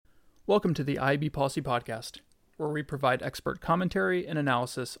Welcome to the IAB Policy Podcast, where we provide expert commentary and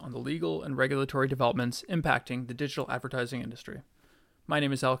analysis on the legal and regulatory developments impacting the digital advertising industry. My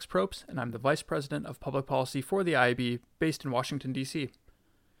name is Alex Probst, and I'm the Vice President of Public Policy for the IAB, based in Washington, D.C.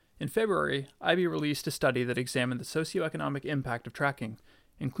 In February, IAB released a study that examined the socioeconomic impact of tracking,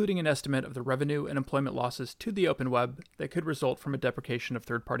 including an estimate of the revenue and employment losses to the open web that could result from a deprecation of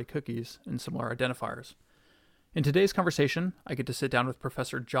third-party cookies and similar identifiers. In today's conversation, I get to sit down with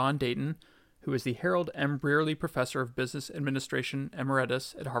Professor John Dayton, who is the Harold M. Brearley Professor of Business Administration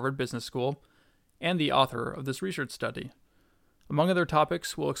Emeritus at Harvard Business School and the author of this research study. Among other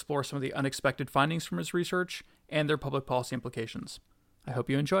topics, we'll explore some of the unexpected findings from his research and their public policy implications. I hope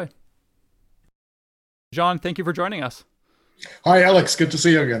you enjoy. John, thank you for joining us. Hi, Alex. Good to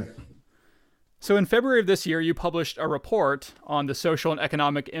see you again. So in February of this year, you published a report on the social and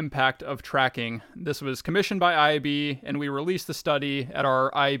economic impact of tracking. This was commissioned by IAB, and we released the study at our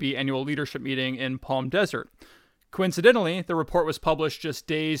IAB annual leadership meeting in Palm Desert. Coincidentally, the report was published just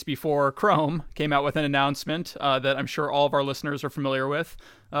days before Chrome came out with an announcement that I'm sure all of our listeners are familiar with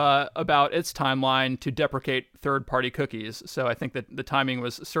about its timeline to deprecate third-party cookies. So I think that the timing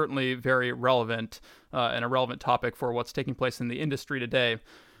was certainly very relevant and a relevant topic for what's taking place in the industry today.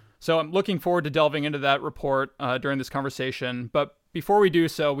 So I'm looking forward to delving into that report during this conversation. But before we do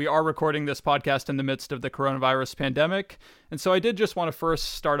so, we are recording this podcast in the midst of the coronavirus pandemic. And so I did just want to first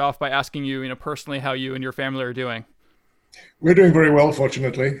start off by asking you, personally, how you and your family are doing. We're doing very well,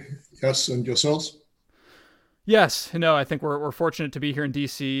 fortunately. Yes, and yourselves? Yes, I think we're fortunate to be here in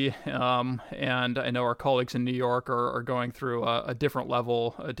D.C., and I know our colleagues in New York are going through a different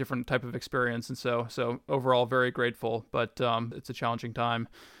level, a different type of experience. And so overall, very grateful, but it's a challenging time.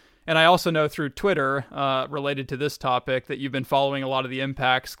 And I also know through Twitter, related to this topic, that you've been following a lot of the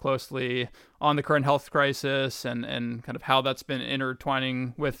impacts closely on the current health crisis and kind of how that's been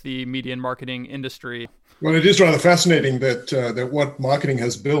intertwining with the media and marketing industry. Well, it is rather fascinating that what marketing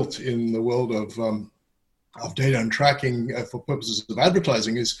has built in the world of data and tracking for purposes of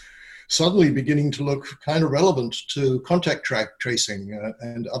advertising is suddenly beginning to look kind of relevant to contact tracing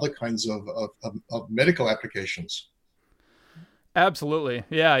and other kinds of medical applications. Absolutely.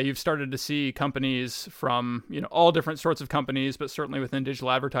 Yeah, you've started to see companies from, all different sorts of companies, but certainly within digital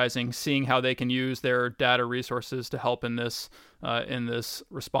advertising, seeing how they can use their data resources to help in this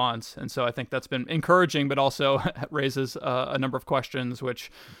response. And so I think that's been encouraging, but also raises a number of questions which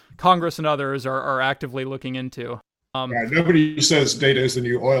Congress and others are actively looking into. Nobody says data is the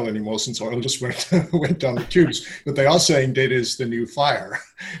new oil anymore, since oil just went down the tubes. But they are saying data is the new fire.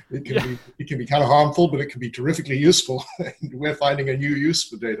 It can be kind of harmful, but it can be terrifically useful. And we're finding a new use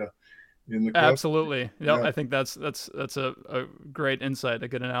for data in the Absolutely. Yep. Yeah. I think that's a great insight, a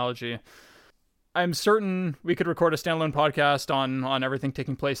good analogy. I'm certain we could record a standalone podcast on everything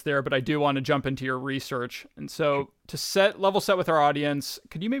taking place there, but I do want to jump into your research. And so to level set with our audience,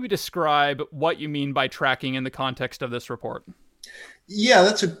 could you maybe describe what you mean by tracking in the context of this report? Yeah,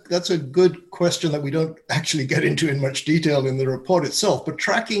 that's a good question that we don't actually get into in much detail in the report itself. But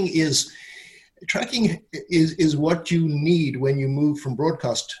tracking is what you need when you move from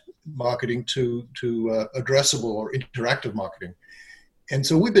broadcast marketing to addressable or interactive marketing. And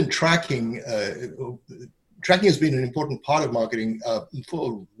so we've been tracking. Tracking has been an important part of marketing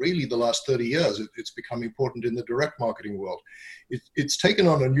for really the last 30 years. It's become important in the direct marketing world. It's taken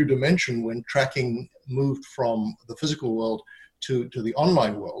on a new dimension when tracking moved from the physical world to the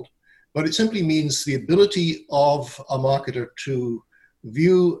online world. But it simply means the ability of a marketer to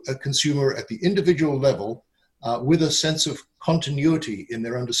view a consumer at the individual level with a sense of continuity in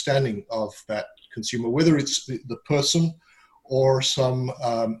their understanding of that consumer, whether it's the person or some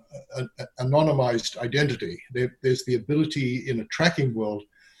anonymized identity. There's the ability in a tracking world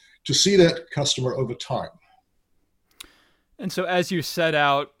to see that customer over time. And so as you set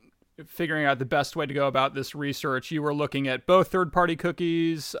out figuring out the best way to go about this research, you were looking at both third-party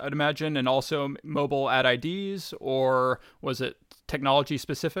cookies, I'd imagine, and also mobile ad IDs, or was it technology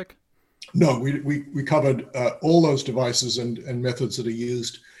specific? No, we covered all those devices and methods that are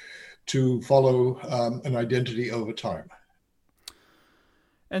used to follow an identity over time.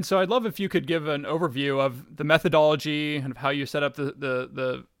 And so I'd love if you could give an overview of the methodology and of how you set up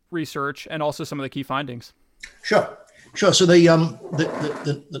the research and also some of the key findings. Sure. So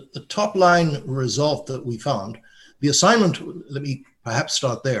the top line result that we found, the assignment, let me perhaps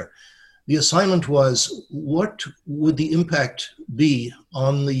start there. The assignment was, what would the impact be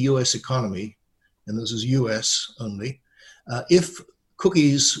on the U.S. economy, and this is U.S. only, if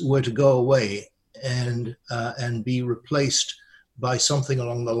cookies were to go away and be replaced by something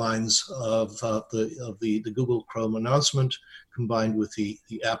along the lines of the Google Chrome announcement combined with the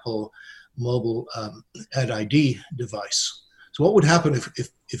Apple mobile Ad ID device. So what would happen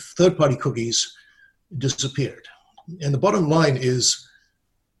if third-party cookies disappeared? And the bottom line is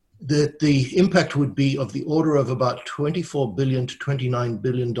that the impact would be of the order of about $24 billion to $29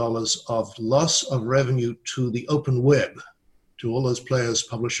 billion of loss of revenue to the open web, to all those players,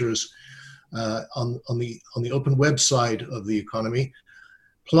 publishers on the open web side of the economy,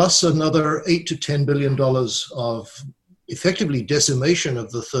 plus another $8 to $10 billion of effectively decimation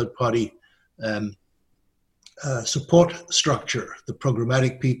of the third-party support structure, the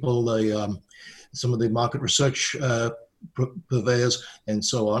programmatic people, some of the market research purveyors, and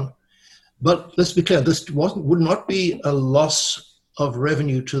so on. But let's be clear, this would not be a loss of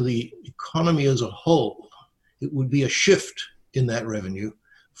revenue to the economy as a whole. It would be a shift in that revenue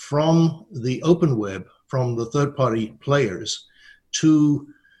from the open web, from the third-party players, to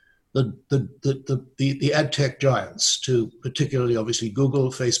the ad tech giants, to particularly, obviously,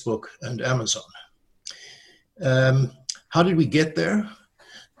 Google, Facebook, and Amazon. How did we get there?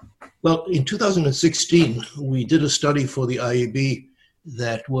 Well, in 2016, we did a study for the IAB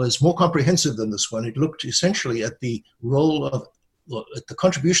that was more comprehensive than this one. It looked essentially at the role of, at the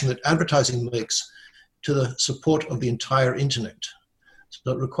contribution that advertising makes to the support of the entire internet.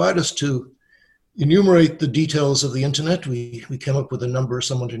 So it required us to enumerate the details of the internet. We came up with a number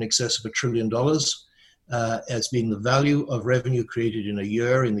somewhat in excess of $1 trillion as being the value of revenue created in a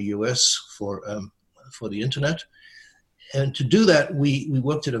year in the US for the internet. And to do that, we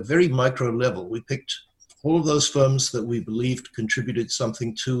worked at a very micro level. We picked all of those firms that we believed contributed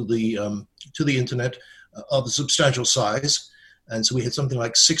something to the internet of a substantial size. And so we had something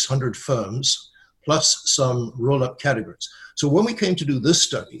like 600 firms, plus some roll-up categories. So when we came to do this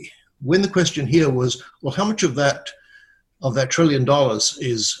study, when the question here was, well, how much of that $1 trillion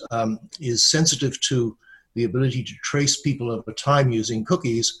is sensitive to the ability to trace people over time using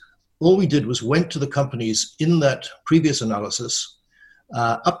cookies, all we did was went to the companies in that previous analysis,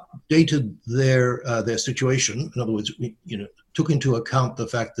 updated their situation. In other words, we took into account the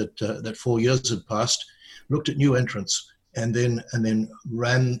fact that 4 years had passed, looked at new entrants, and then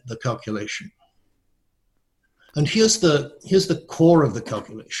ran the calculation. And here's the core of the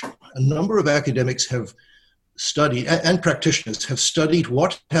calculation. A number of academics have studied, and practitioners have studied,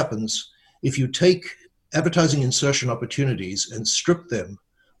 what happens if you take advertising insertion opportunities and strip them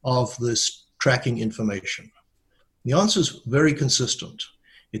of this tracking information. The answer is very consistent.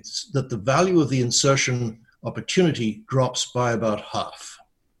 It's that the value of the insertion opportunity drops by about half.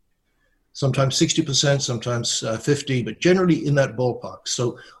 Sometimes 60%, sometimes 50%, but generally in that ballpark.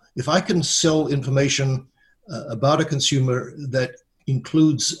 So if I can sell information about a consumer that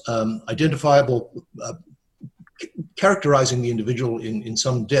includes identifiable, characterizing the individual in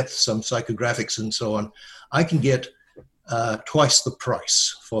some depth, some psychographics and so on, I can get twice the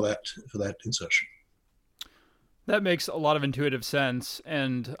price for that insertion. That makes a lot of intuitive sense.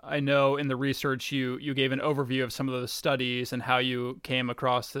 And I know in the research you gave an overview of some of those studies and how you came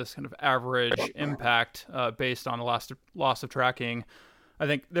across this kind of average impact based on a loss of tracking. I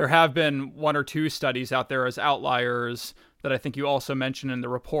think there have been 1 or 2 studies out there as outliers that I think you also mentioned in the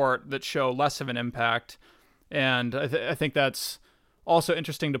report that show less of an impact. And I think that's also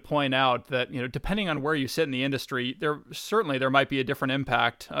interesting to point out that, depending on where you sit in the industry, there might be a different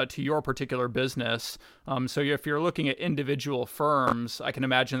impact to your particular business. So if you're looking at individual firms, I can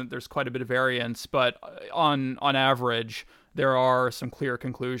imagine that there's quite a bit of variance, but on average, there are some clear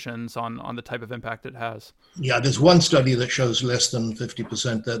conclusions on the type of impact it has. Yeah, there's one study that shows less than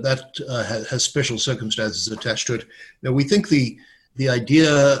 50%. That has special circumstances attached to it. Now, we think the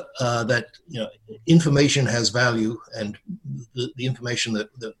idea that information has value, and the information that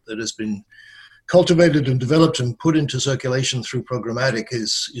has been cultivated and developed and put into circulation through programmatic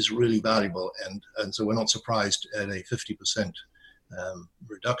is really valuable, and so we're not surprised at a 50%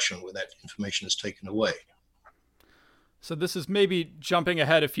 reduction when that information is taken away. So this is maybe jumping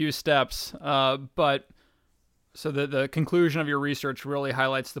ahead a few steps, but so the conclusion of your research really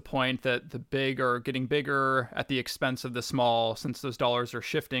highlights the point that the big are getting bigger at the expense of the small, since those dollars are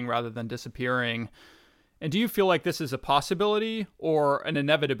shifting rather than disappearing. And do you feel like this is a possibility or an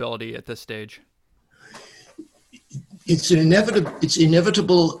inevitability at this stage? It's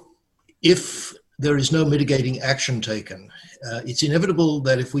inevitable if there is no mitigating action taken. It's inevitable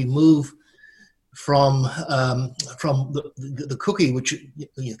that if we move from the cookie, which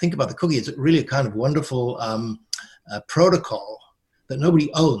you think about the cookie, it's really a kind of wonderful protocol that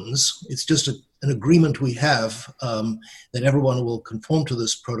nobody owns. It's just an agreement we have that everyone will conform to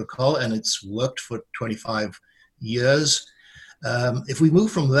this protocol, and it's worked for 25 years. If we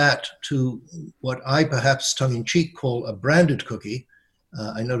move from that to what I perhaps tongue-in-cheek call a branded cookie,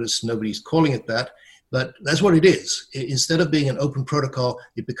 I notice nobody's calling it that, but that's what it is. Instead of being an open protocol,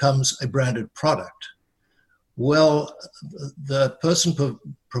 it becomes a branded product. Well, the person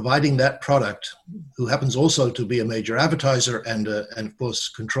providing that product, who happens also to be a major advertiser and of course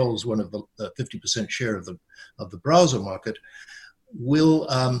controls one of the 50% share of the browser market, will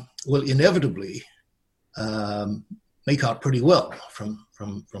inevitably make out pretty well from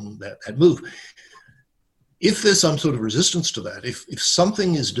that move. If there's some sort of resistance to that, if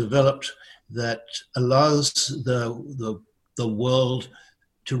something is developed that allows the world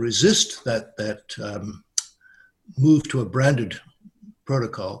to resist that move to a branded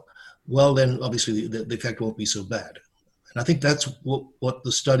protocol, well, then obviously the effect won't be so bad. And I think that's what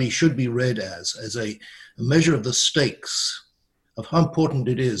the study should be read as a measure of the stakes of how important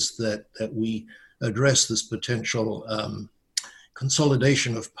it is that we address this potential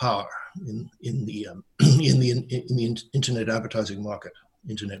consolidation of power in the internet advertising market,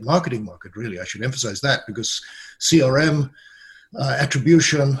 internet marketing market. Really, I should emphasize that, because CRM,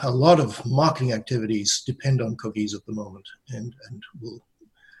 attribution, a lot of marketing activities depend on cookies at the moment, and will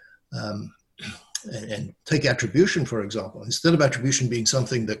and take attribution, for example. Instead of attribution being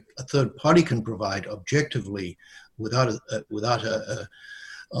something that a third party can provide objectively without a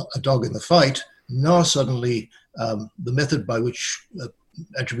dog in the fight, now suddenly the method by which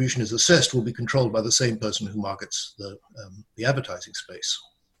attribution is assessed will be controlled by the same person who markets the advertising space.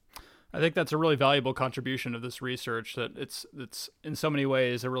 I think that's a really valuable contribution of this research, that it's in so many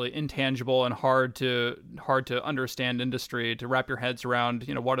ways a really intangible and hard to understand industry, to wrap your heads around,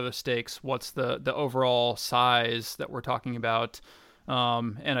 what are the stakes, what's the overall size that we're talking about.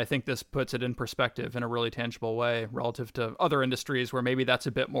 And I think this puts it in perspective in a really tangible way relative to other industries where maybe that's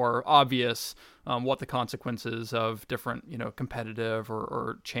a bit more obvious, what the consequences of different, competitive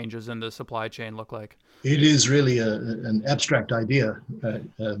or changes in the supply chain look like. It is really an abstract idea,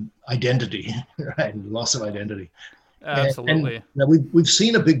 identity, right? Loss of identity. Absolutely. And we've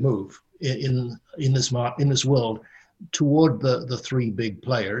seen a big move in this world toward the three big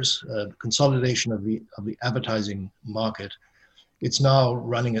players, consolidation of the advertising market. It's now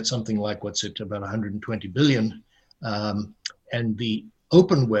running at something like, about 120 billion. And the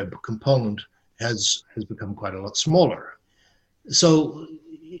open web component has become quite a lot smaller. So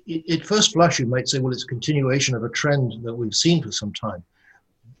at first blush, you might say, well, it's a continuation of a trend that we've seen for some time.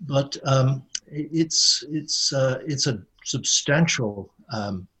 But it's a substantial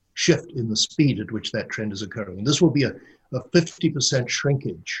shift in the speed at which that trend is occurring. And this will be a 50%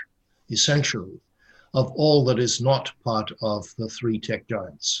 shrinkage, essentially, of all that is not part of the three tech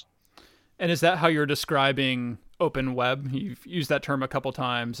giants. And is that how you're describing open web? You've used that term a couple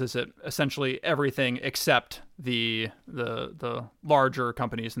times. Is it essentially everything except the larger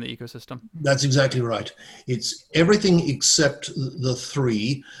companies in the ecosystem? That's exactly right. It's everything except the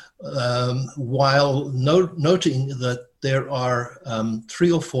three, while noting that there are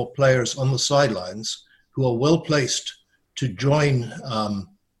 3 or 4 players on the sidelines who are well placed to join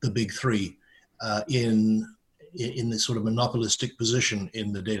the big three in this sort of monopolistic position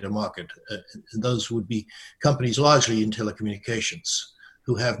in the data market. And those would be companies largely in telecommunications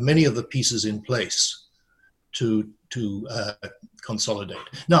who have many of the pieces in place to consolidate.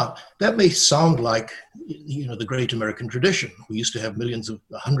 Now, that may sound like the great American tradition. We used to have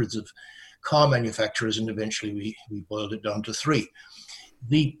hundreds of car manufacturers, and eventually we boiled it down to 3.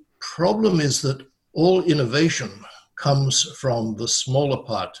 The problem is that all innovation comes from the smaller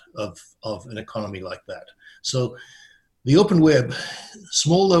part of an economy like that. So the open web,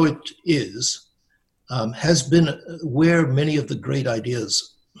 small though it is, has been where many of the great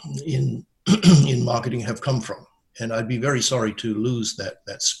ideas in marketing have come from. And I'd be very sorry to lose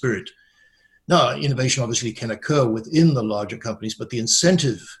that spirit. Now, innovation obviously can occur within the larger companies, but the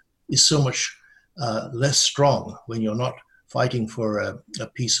incentive is so much less strong when you're not fighting for a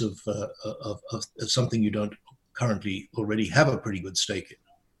piece of something you don't currently already have a pretty good stake in.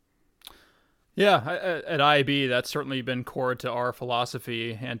 Yeah, at IAB, that's certainly been core to our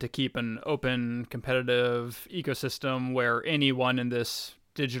philosophy, and to keep an open, competitive ecosystem where anyone in this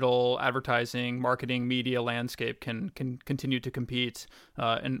digital advertising, marketing, media landscape can continue to compete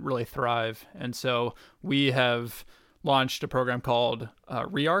and really thrive. And so we have launched a program called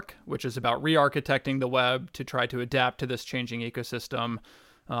Rearc, which is about re-architecting the web to try to adapt to this changing ecosystem.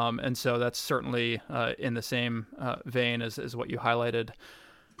 And so that's certainly in the same vein as what you highlighted.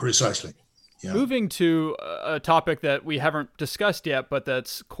 Precisely. Yeah. Moving to a topic that we haven't discussed yet, but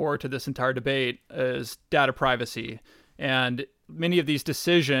that's core to this entire debate, is data privacy. And many of these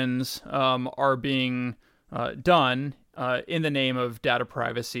decisions are being done in the name of data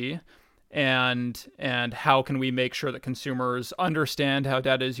privacy, and how can we make sure that consumers understand how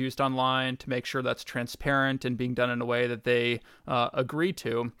data is used online, to make sure that's transparent and being done in a way that they agree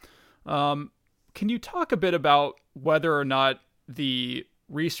to. Can you talk a bit about whether or not the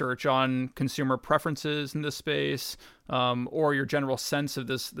research on consumer preferences in this space, or your general sense of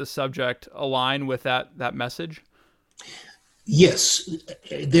this subject, align with that message? Yes,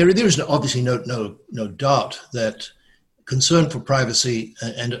 there is obviously no doubt that concern for privacy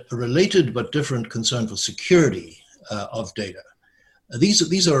and a related but different concern for security of data.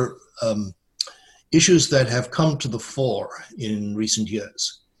 These are issues that have come to the fore in recent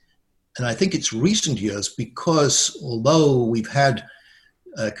years. And I think it's recent years because although we've had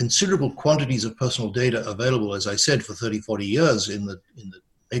considerable quantities of personal data available, as I said, for 30, 40 years, in the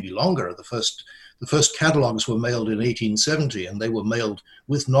maybe longer. The first catalogs were mailed in 1870, and they were mailed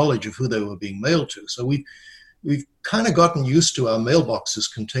with knowledge of who they were being mailed to. So we've kind of gotten used to our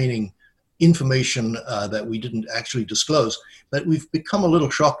mailboxes containing information that we didn't actually disclose. But we've become a little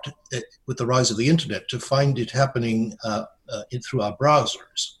shocked with the rise of the internet to find it happening through our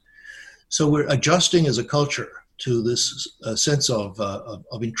browsers. So we're adjusting as a culture to this sense of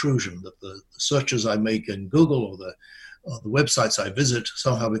intrusion, that the searches I make in Google or the websites I visit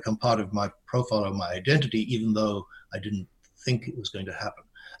somehow become part of my profile or my identity, even though I didn't think it was going to happen.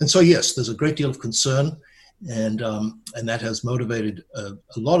 And so, yes, there's a great deal of concern, and that has motivated a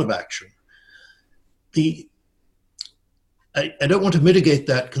lot of action. I don't want to mitigate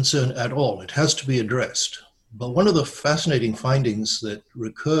that concern at all. It has to be addressed. But one of the fascinating findings that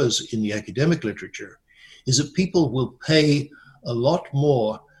recurs in the academic literature is that people will pay a lot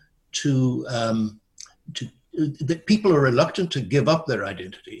more that people are reluctant to give up their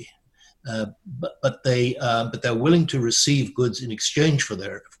identity, but they're willing to receive goods in exchange for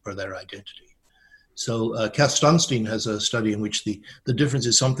their identity. So Cass Sunstein has a study in which the difference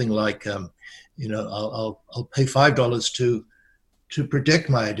is something like, I'll pay $5 to protect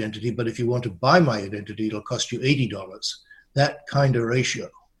my identity, but if you want to buy my identity, it'll cost you $80. That kind of ratio.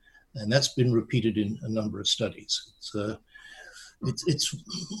 And that's been repeated in a number of studies. So it's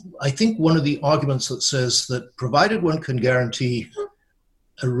I think one of the arguments that says that provided one can guarantee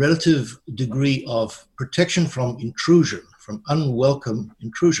a relative degree of protection from intrusion, from unwelcome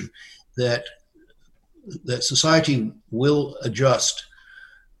intrusion, that society will adjust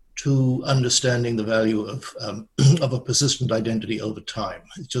to understanding the value of a persistent identity over time.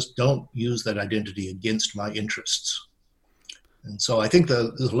 Just don't use that identity against my interests. And so I think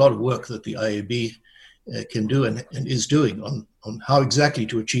that there's a lot of work that the IAB can do and is doing on how exactly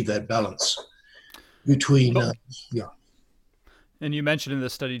to achieve that balance between, And you mentioned in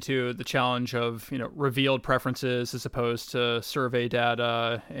this study too the challenge of revealed preferences as opposed to survey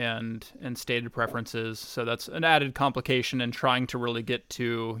data and stated preferences. So that's an added complication in trying to really get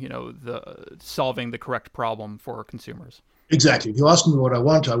to the solving the correct problem for consumers. Exactly. If you ask me what I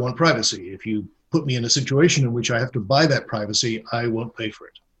want privacy. If you put me in a situation in which I have to buy that privacy, I won't pay for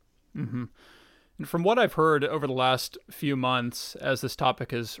it. Mm-hmm. And from what I've heard over the last few months, as this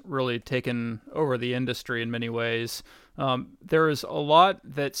topic has really taken over the industry in many ways, there is a lot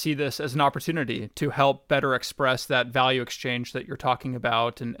that see this as an opportunity to help better express that value exchange that you're talking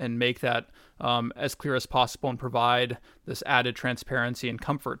about, and make that as clear as possible, and provide this added transparency and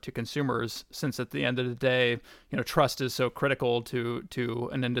comfort to consumers, since at the end of the day, trust is so critical to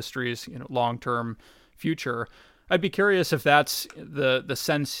an industry's long-term future. I'd be curious if that's the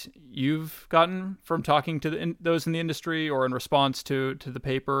sense you've gotten from talking to those in the industry, or in response to the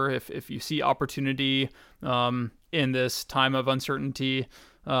paper, if you see opportunity in this time of uncertainty,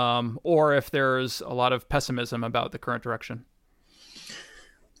 or if there's a lot of pessimism about the current direction.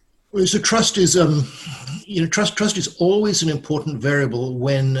 Well, so trust is, trust is always an important variable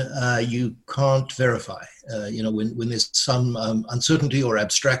when you can't verify. When there's some uncertainty or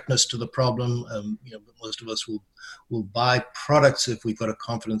abstractness to the problem, most of us will buy products if we've got a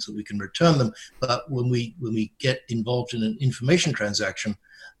confidence that we can return them. But when we get involved in an information transaction,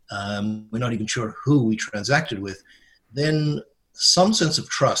 we're not even sure who we transacted with. Then some sense of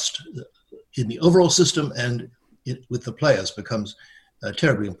trust in the overall system and with the players becomes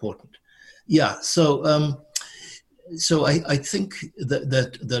terribly important. Yeah, so I think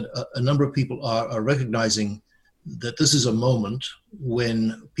that a number of people are recognizing that this is a moment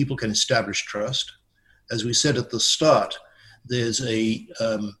when people can establish trust. As we said at the start, there's a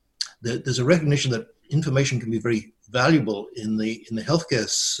recognition that information can be very valuable in the healthcare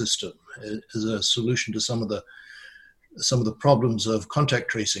system as a solution to some of the problems of contact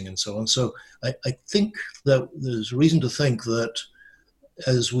tracing and so on. So I think that there's reason to think that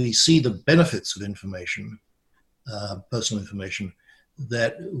as we see the benefits of information, personal information,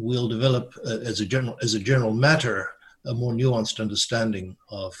 that will develop as a general matter a more nuanced understanding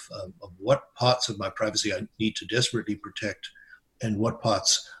of what parts of my privacy I need to desperately protect, and what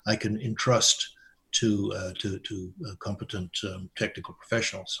parts I can entrust to competent technical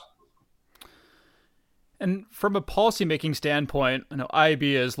professionals. And from a policymaking standpoint,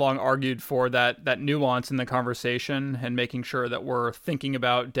 IAB has long argued for that nuance in the conversation and making sure that we're thinking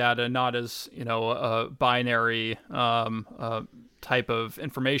about data not as a binary type of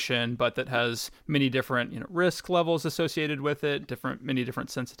information, but that has many different risk levels associated with it, many different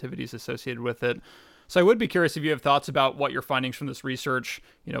sensitivities associated with it. So I would be curious if you have thoughts about what your findings from this research,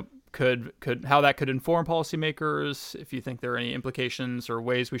 could how that could inform policymakers, if you think there are any implications or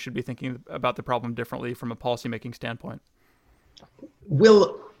ways we should be thinking about the problem differently from a policymaking standpoint.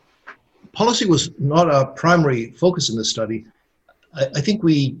 Well, policy was not our primary focus in this study. I think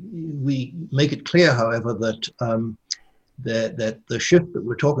we make it clear, however, that that the shift that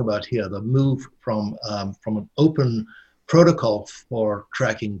we're talking about here, the move from an open protocol for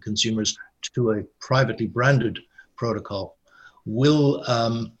tracking consumers to a privately branded protocol, will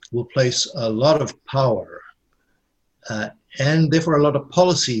place a lot of power and therefore a lot of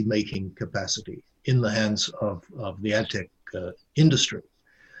policy making capacity in the hands of the ad tech industry.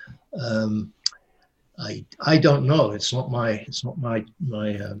 I don't know. It's not my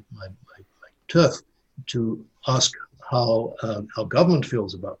turf to ask how government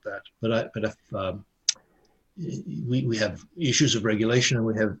feels about that. But if we have issues of regulation and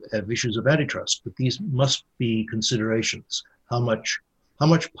we have issues of antitrust, but these must be considerations. How much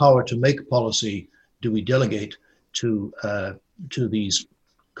power to make policy do we delegate to these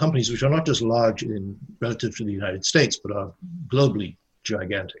companies, which are not just large in relative to the United States, but are globally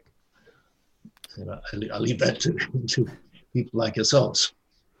gigantic? And I'll leave that to people like yourselves.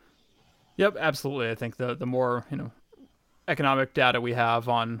 Yep, absolutely. I think the more economic data we have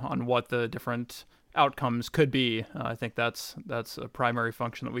on what the different outcomes could be, I think that's a primary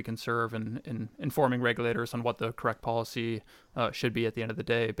function that we can serve in informing regulators on what the correct policy should be at the end of the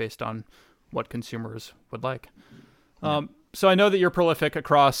day, based on what consumers would like. So I know that you're prolific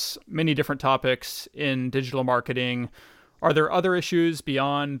across many different topics in digital marketing. Are there other issues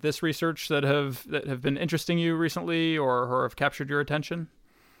beyond this research that have been interesting you recently, or have captured your attention?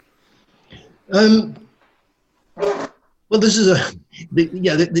 Well, this is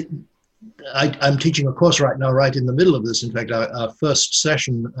I'm teaching a course right now, right in the middle of this. In fact, our first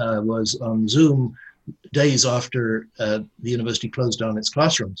session was on Zoom days after the university closed down its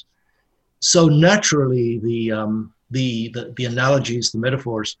classrooms. So naturally, the analogies, the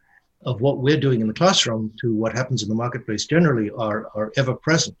metaphors of what we're doing in the classroom to what happens in the marketplace generally are ever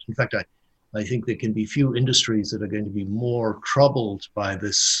present. In fact, I think there can be few industries that are going to be more troubled by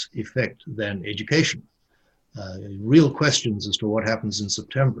this effect than education. Real questions as to what happens in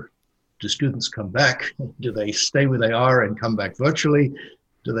September. Do students come back? Do they stay where they are and come back virtually?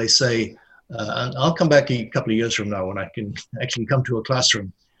 Do they say, I'll come back a couple of years from now when I can actually come to a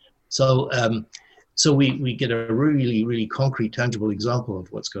classroom? So we get a really, really concrete, tangible example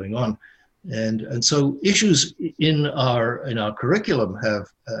of what's going on. And so issues in our curriculum have,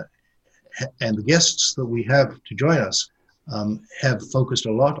 and the guests that we have to join us have focused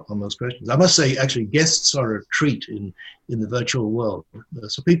a lot on those questions. I must say, actually, guests are a treat in the virtual world.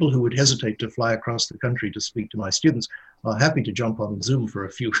 So people who would hesitate to fly across the country to speak to my students are happy to jump on Zoom for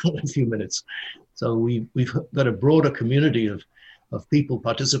a few minutes. So we've got a broader community of people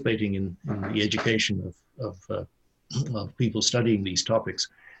participating in the education of people studying these topics.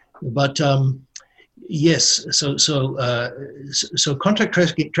 But yes, so contact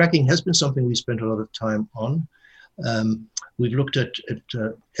tracking has been something we spent a lot of time on. We've looked at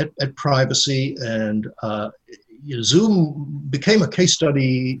privacy, and Zoom became a case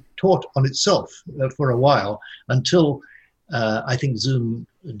study taught on itself for a while, until I think Zoom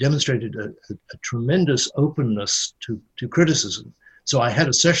demonstrated a tremendous openness to criticism. So I had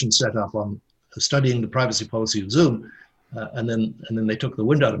a session set up on studying the privacy policy of Zoom, and then they took the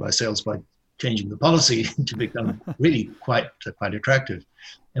wind out of my sails by changing the policy to become really quite attractive.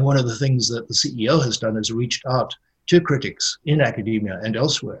 And one of the things that the CEO has done is reached out to critics in academia and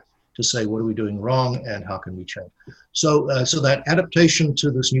elsewhere to say, what are we doing wrong and how can we change? So that adaptation to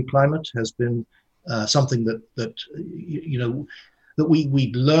this new climate has been something that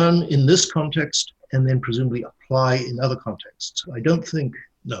we learn in this context and then presumably apply in other contexts. I don't think,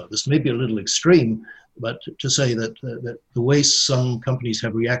 no, this may be a little extreme, but to say that the way some companies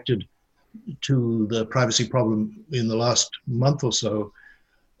have reacted to the privacy problem in the last month or so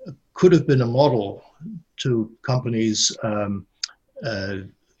could have been a model to companies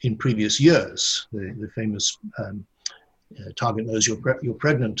in previous years. The famous Target Knows You're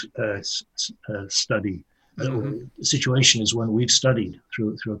Pregnant study situation is one we've studied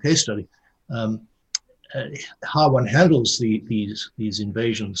through a case study. How one handles these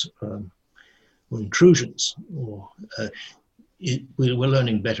invasions or intrusions, we're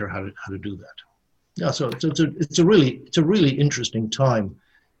learning better how to do that. Yeah, so it's a really interesting time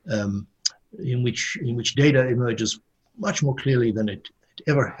in which data emerges much more clearly than it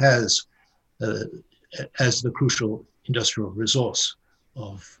ever has as the crucial industrial resource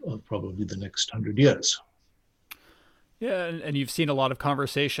of probably the next 100 years. Yeah, and you've seen a lot of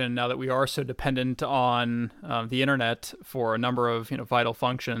conversation now that we are so dependent on the internet for a number of vital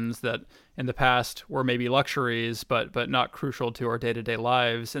functions that in the past were maybe luxuries, but not crucial to our day-to-day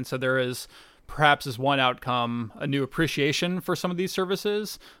lives. And so there is perhaps as one outcome a new appreciation for some of these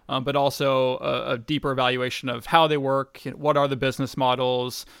services, but also a deeper evaluation of how they work, what are the business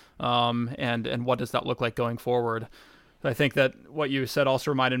models, and what does that look like going forward. I think that what you said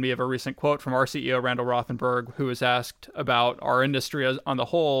also reminded me of a recent quote from our CEO, Randall Rothenberg, who was asked about our industry on the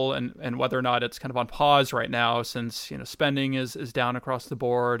whole and whether or not it's kind of on pause right now since spending is down across the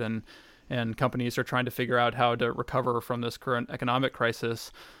board and companies are trying to figure out how to recover from this current economic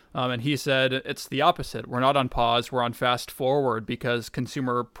crisis. And he said it's the opposite. We're not on pause. We're on fast forward because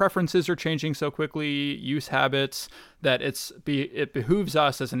consumer preferences are changing so quickly, use habits, that it behooves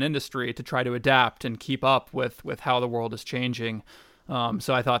us as an industry to try to adapt and keep up with how the world is changing.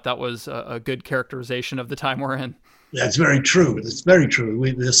 So I thought that was a good characterization of the time we're in. Yeah, it's very true. It's very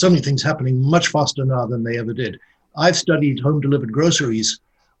true. There's so many things happening much faster now than they ever did. I've studied home-delivered groceries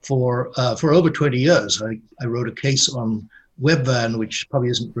for over 20 years. I wrote a case on Webvan, which probably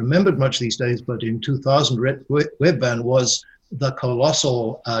isn't remembered much these days, but in 2000, Webvan was the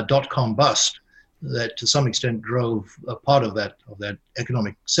colossal dot-com bust that to some extent drove a part of that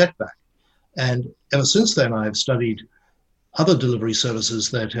economic setback. And ever since then, I've studied other delivery services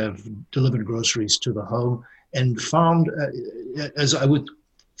that have delivered groceries to the home and found, as I would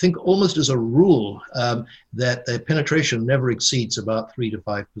think almost as a rule, that their penetration never exceeds about 3 to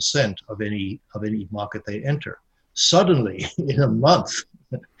 5% of any market they enter. Suddenly, in a month,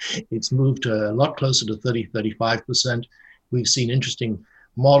 it's moved to a lot closer to 30-35%. We've seen interesting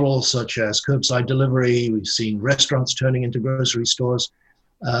models such as curbside delivery. We've seen restaurants turning into grocery stores.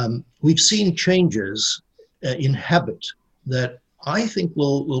 We've seen changes in habit that I think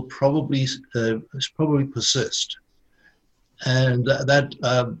will probably persist. And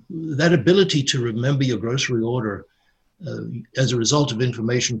that ability to remember your grocery order as a result of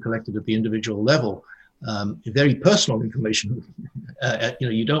information collected at the individual level, very personal information.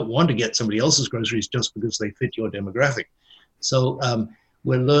 You don't want to get somebody else's groceries just because they fit your demographic. So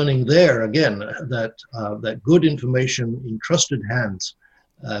we're learning there again that good information in trusted hands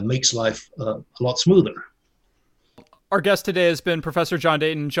makes life a lot smoother. Our guest today has been Professor John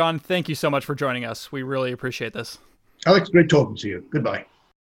Dayton. John, thank you so much for joining us. We really appreciate this. Alex, great talking to you. Goodbye.